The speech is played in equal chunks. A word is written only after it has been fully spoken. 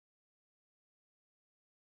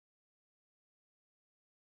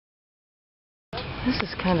This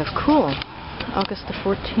is kind of cool. August the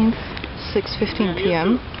 14th, 6:15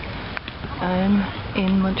 p.m. I'm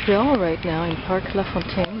in Montreal right now in Parc La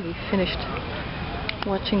Fontaine. We finished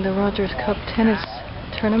watching the Rogers Cup tennis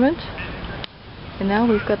tournament, and now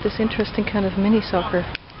we've got this interesting kind of mini soccer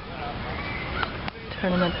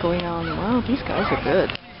tournament going on. Wow, these guys are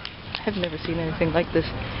good. I've never seen anything like this.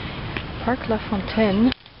 Parc La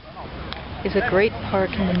Fontaine is a great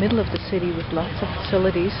park in the middle of the city with lots of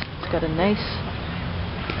facilities. It's got a nice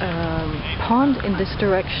pond in this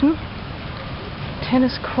direction,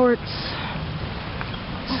 tennis courts,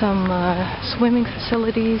 some swimming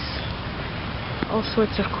facilities, all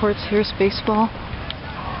sorts of courts. Here's baseball,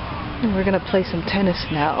 and we're gonna play some tennis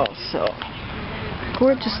now. So,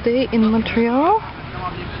 gorgeous day in Montreal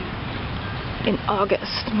in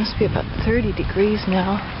August. It must be about 30 degrees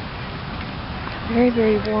now. Very,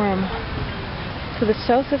 very warm. To the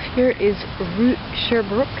south of here is Rue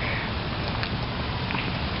Sherbrooke,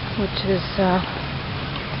 which is a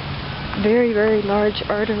very, very large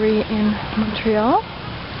artery in Montreal.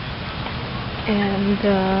 And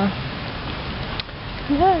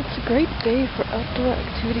yeah, it's a great day for outdoor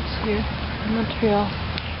activities here in Montreal.